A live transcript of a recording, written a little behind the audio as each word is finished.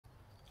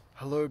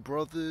Hello,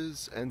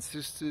 brothers and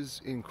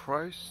sisters in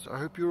Christ. I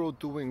hope you're all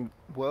doing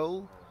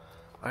well.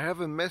 I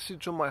have a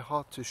message on my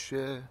heart to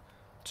share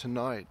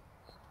tonight.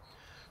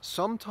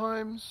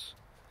 Sometimes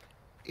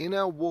in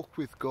our walk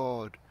with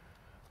God,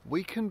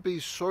 we can be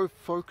so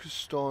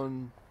focused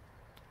on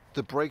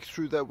the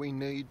breakthrough that we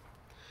need.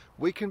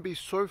 We can be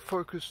so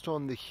focused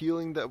on the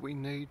healing that we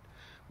need.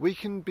 We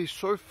can be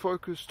so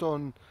focused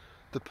on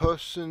the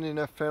person in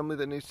our family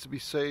that needs to be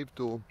saved,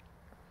 or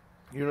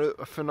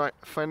a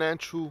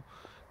financial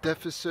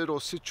deficit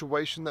or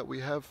situation that we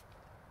have.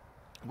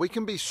 We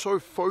can be so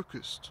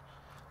focused,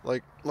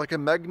 like a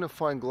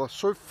magnifying glass,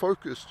 so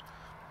focused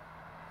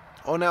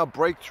on our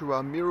breakthrough,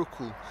 our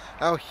miracle,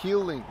 our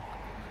healing,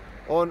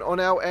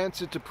 on our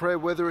answer to prayer,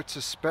 whether it's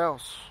a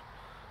spouse,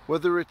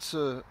 whether it's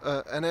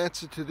an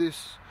answer to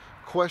this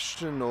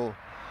question, or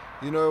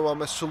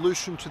a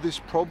solution to this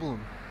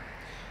problem,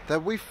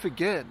 that we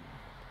forget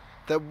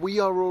that we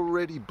are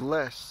already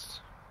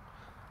blessed.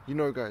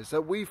 Guys,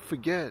 that we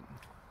forget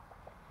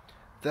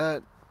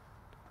that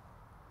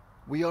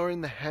we are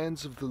in the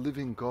hands of the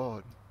living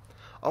God.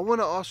 I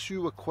want to ask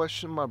you a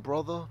question, my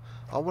brother.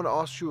 I want to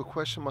ask you a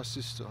question, my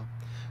sister.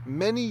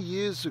 Many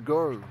years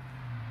ago,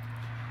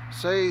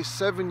 say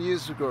 7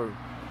 years ago,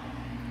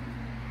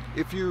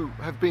 if you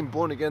have been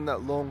born again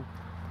that long,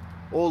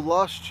 or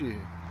last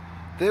year,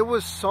 there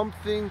was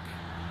something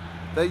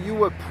that you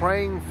were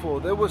praying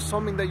for. There was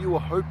something that you were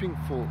hoping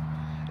for.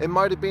 It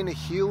might have been a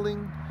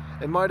healing.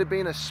 It might have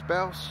been a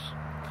spouse.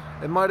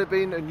 It might have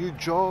been a new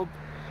job.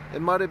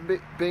 It might have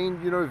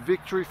been,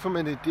 victory from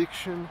an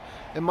addiction.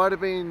 It might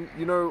have been,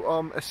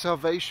 a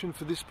salvation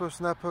for this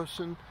person, that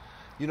person.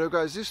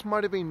 Guys, this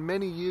might have been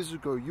many years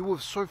ago. You were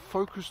so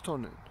focused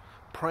on it,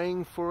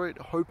 praying for it,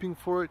 hoping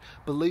for it,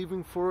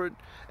 believing for it,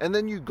 and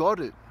then you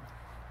got it.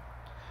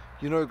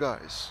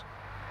 Guys,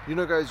 you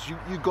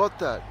got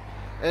that.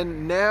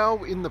 And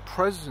now in the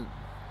present,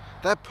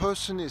 that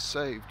person is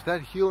saved.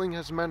 That healing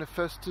has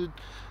manifested.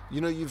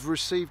 You've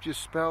received your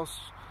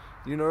spouse.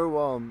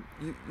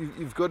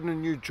 You've gotten a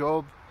new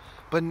job,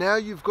 but now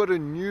you've got a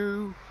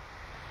new,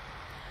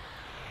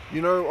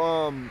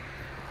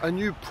 a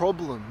new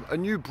problem, a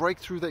new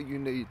breakthrough that you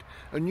need,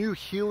 a new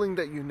healing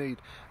that you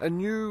need, a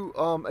new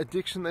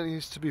addiction that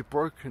needs to be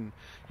broken.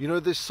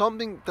 There's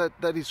something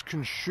that is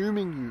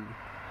consuming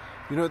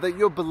you, that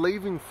you're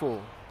believing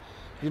for,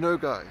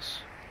 guys.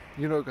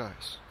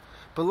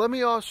 But let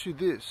me ask you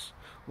this.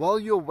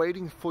 While you're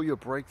waiting for your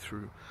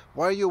breakthrough,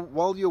 while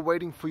you're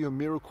waiting for your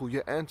miracle,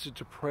 your answer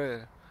to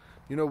prayer,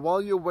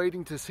 while you're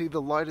waiting to see the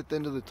light at the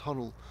end of the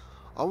tunnel,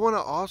 I want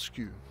to ask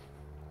you,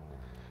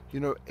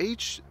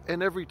 each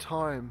and every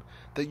time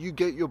that you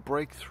get your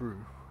breakthrough,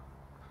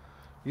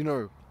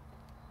 how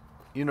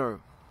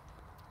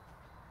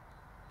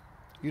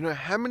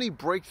many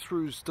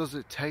breakthroughs does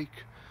it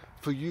take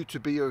for you to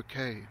be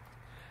okay?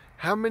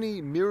 How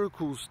many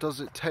miracles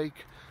does it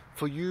take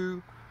for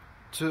you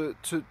to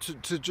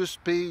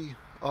just be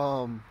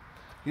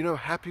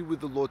happy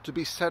with the Lord, to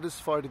be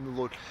satisfied in the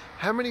Lord?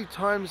 How many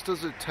times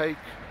does it take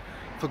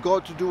for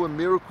God to do a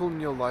miracle in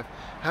your life?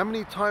 How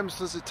many times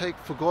does it take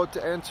for God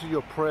to answer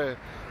your prayer,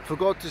 for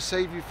God to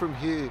save you from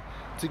here,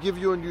 to give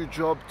you a new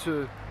job,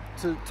 to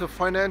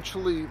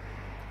financially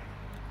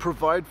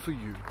provide for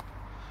you?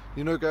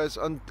 Guys,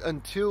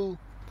 until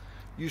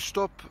you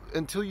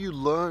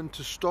learn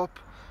to stop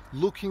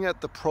looking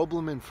at the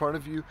problem in front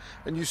of you,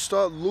 and you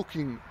start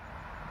looking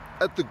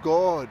at the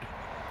God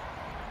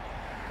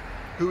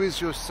who is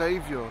your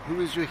Savior,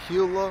 who is your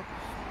healer,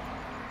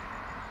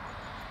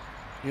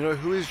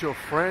 who is your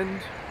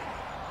friend,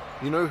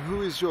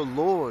 who is your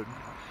Lord.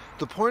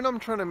 The point I'm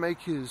trying to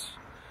make is,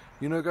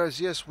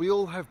 guys, yes, we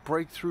all have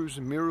breakthroughs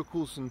and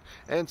miracles and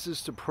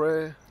answers to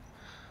prayer,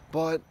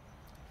 but,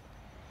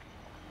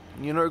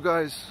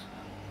 guys,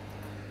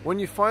 when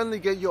you finally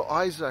get your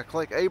Isaac,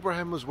 like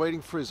Abraham was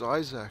waiting for his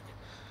Isaac,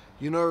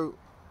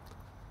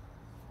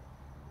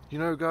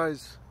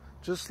 guys,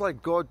 just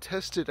like God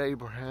tested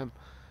Abraham,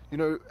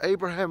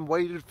 Abraham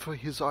waited for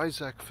his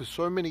Isaac for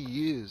so many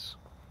years,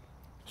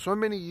 and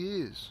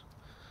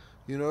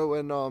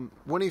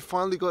when he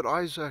finally got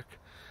Isaac,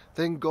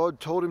 then God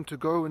told him to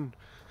go and,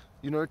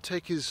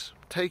 take his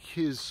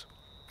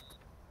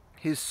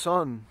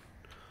son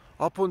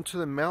up onto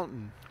the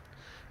mountain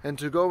and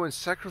to go and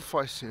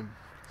sacrifice him,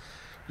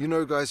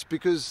 guys,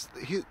 because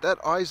that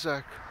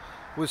Isaac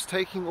was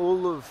taking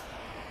all of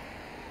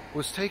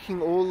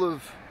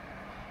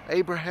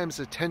Abraham's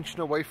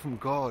attention away from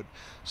God.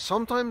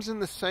 Sometimes in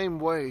the same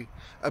way,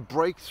 a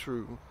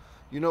breakthrough,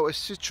 a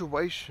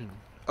situation,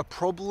 a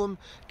problem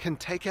can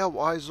take our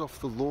eyes off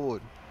the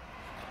Lord.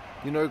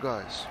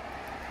 Guys.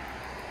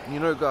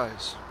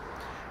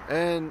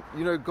 And,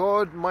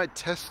 God might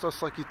test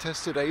us like he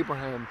tested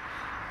Abraham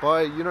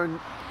by,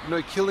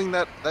 killing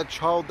that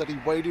child that he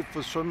waited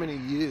for so many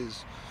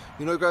years.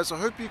 Guys, I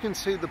hope you can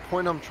see the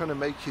point I'm trying to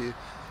make here,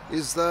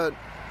 is that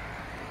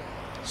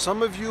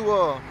some of you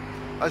are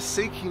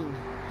seeking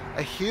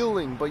a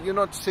healing, but you're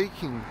not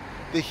seeking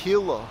the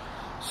healer.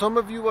 Some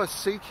of you are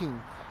seeking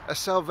a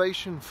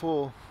salvation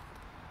for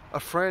a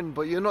friend,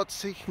 but you're not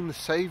seeking the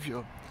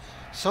Savior.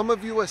 Some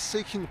of you are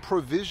seeking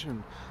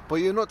provision, but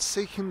you're not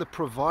seeking the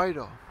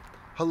provider.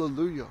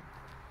 Hallelujah.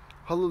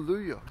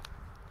 Hallelujah.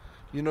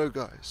 You know,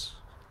 guys,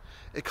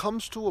 it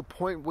comes to a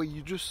point where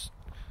you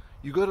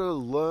got to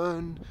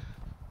learn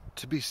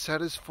to be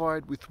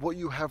satisfied with what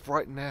you have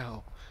right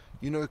now.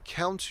 You know,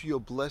 count your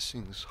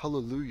blessings.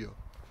 Hallelujah.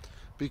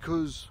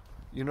 Because,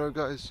 you know,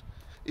 guys,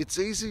 it's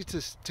easy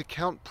to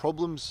count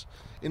problems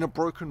in a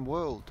broken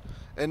world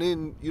and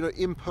in, you know,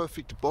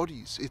 imperfect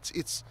bodies.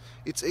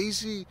 It's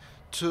easy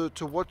to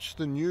watch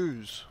the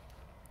news,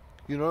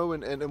 you know,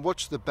 and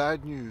watch the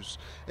bad news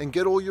and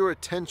get all your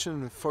attention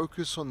and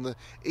focus on the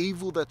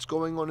evil that's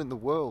going on in the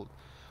world.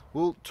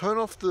 Well, turn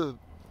off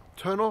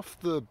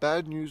the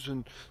bad news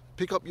and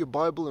pick up your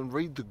Bible and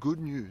read the good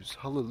news.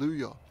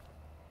 Hallelujah.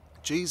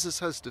 Jesus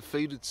has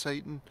defeated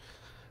Satan,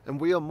 and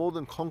we are more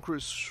than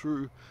conquerors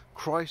through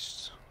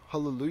Christ,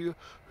 hallelujah,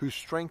 who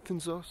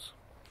strengthens us.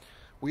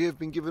 We have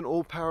been given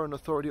all power and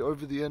authority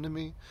over the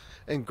enemy,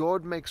 and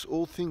God makes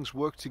all things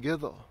work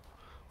together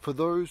for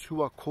those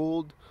who are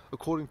called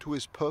according to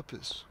his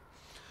purpose.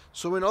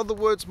 So in other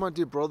words, my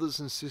dear brothers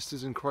and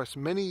sisters in Christ,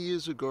 many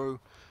years ago,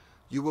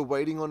 you were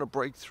waiting on a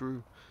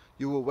breakthrough.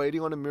 You were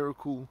waiting on a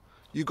miracle.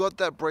 You got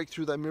that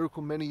breakthrough, that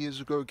miracle many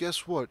years ago.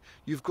 Guess what?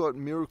 You've got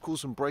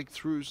miracles and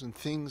breakthroughs and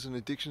things and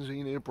addictions that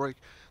you need to break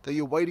that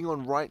you're waiting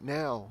on right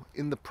now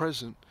in the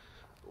present.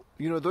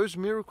 You know, those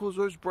miracles,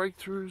 those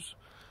breakthroughs,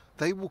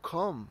 they will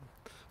come.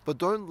 But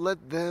don't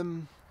let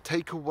them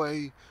take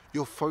away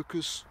your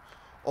focus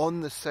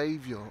on the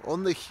Savior,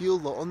 on the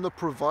healer, on the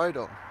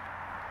provider.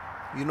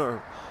 You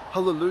know,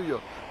 hallelujah.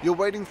 You're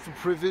waiting for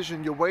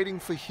provision. You're waiting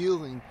for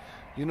healing.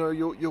 You know,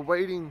 you're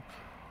waiting,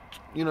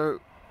 you know,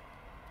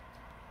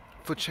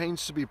 for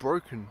chains to be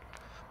broken.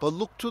 But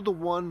look to the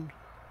one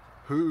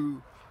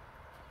who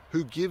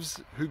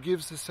gives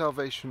the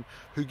salvation,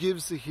 who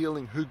gives the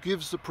healing, who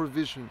gives the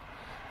provision,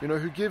 you know,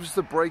 who gives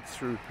the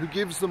breakthrough, who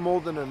gives the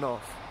more than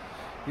enough.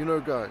 You know,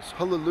 guys,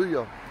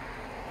 hallelujah.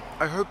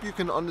 I hope you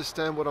can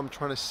understand what I'm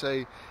trying to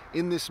say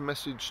in this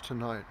message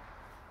tonight.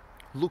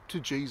 Look to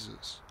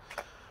Jesus.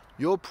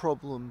 Your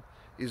problem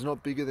is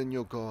not bigger than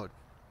your God.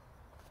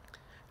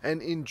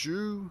 And in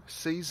due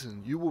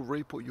season, you will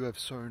reap what you have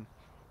sown.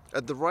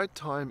 At the right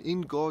time,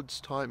 in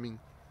God's timing,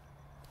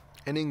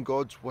 and in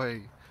God's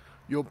way,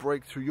 your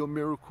breakthrough, your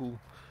miracle,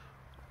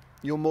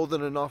 your more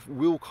than enough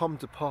will come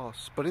to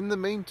pass. But in the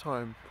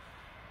meantime,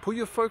 put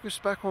your focus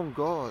back on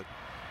God.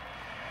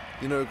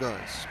 You know,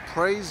 guys,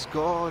 praise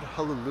God,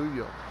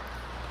 hallelujah.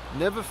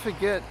 Never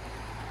forget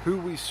who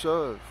we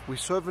serve. We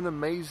serve an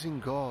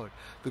amazing God,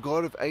 the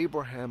God of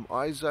Abraham,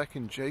 Isaac,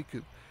 and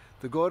Jacob,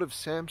 the God of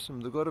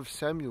Samson, the God of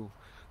Samuel,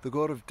 the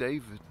God of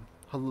David,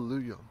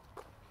 hallelujah.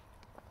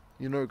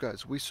 You know,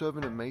 guys, we serve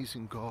an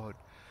amazing God,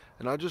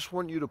 and I just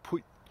want you to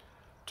put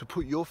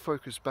your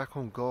focus back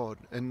on God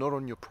and not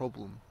on your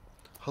problem.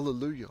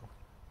 Hallelujah.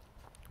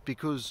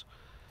 Because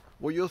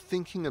what you're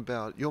thinking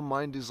about, your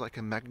mind is like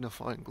a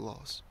magnifying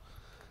glass.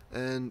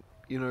 And,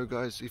 you know,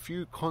 guys, if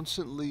you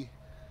constantly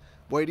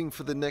waiting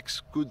for the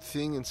next good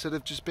thing instead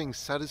of just being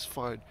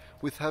satisfied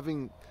with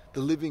having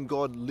the living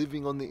God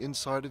living on the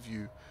inside of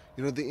you,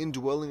 you know, the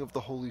indwelling of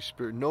the Holy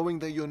Spirit, knowing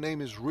that your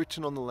name is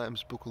written on the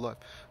Lamb's Book of Life,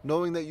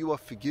 knowing that you are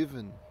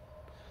forgiven,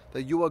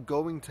 that you are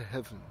going to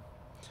heaven,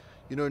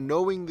 you know,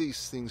 knowing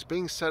these things,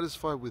 being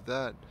satisfied with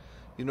that.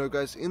 You know,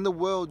 guys, in the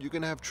world you're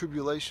going to have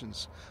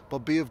tribulations, but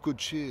be of good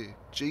cheer.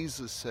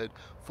 Jesus said,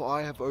 for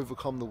I have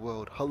overcome the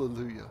world.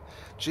 Hallelujah.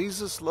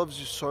 Jesus loves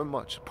you so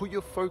much. Put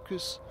your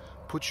focus,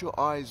 put your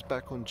eyes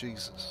back on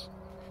Jesus.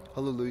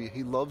 Hallelujah.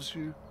 He loves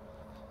you,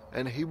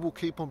 and he will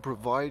keep on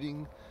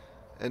providing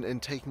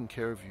and taking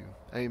care of you.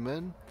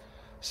 Amen.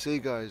 See you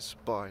guys.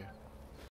 Bye.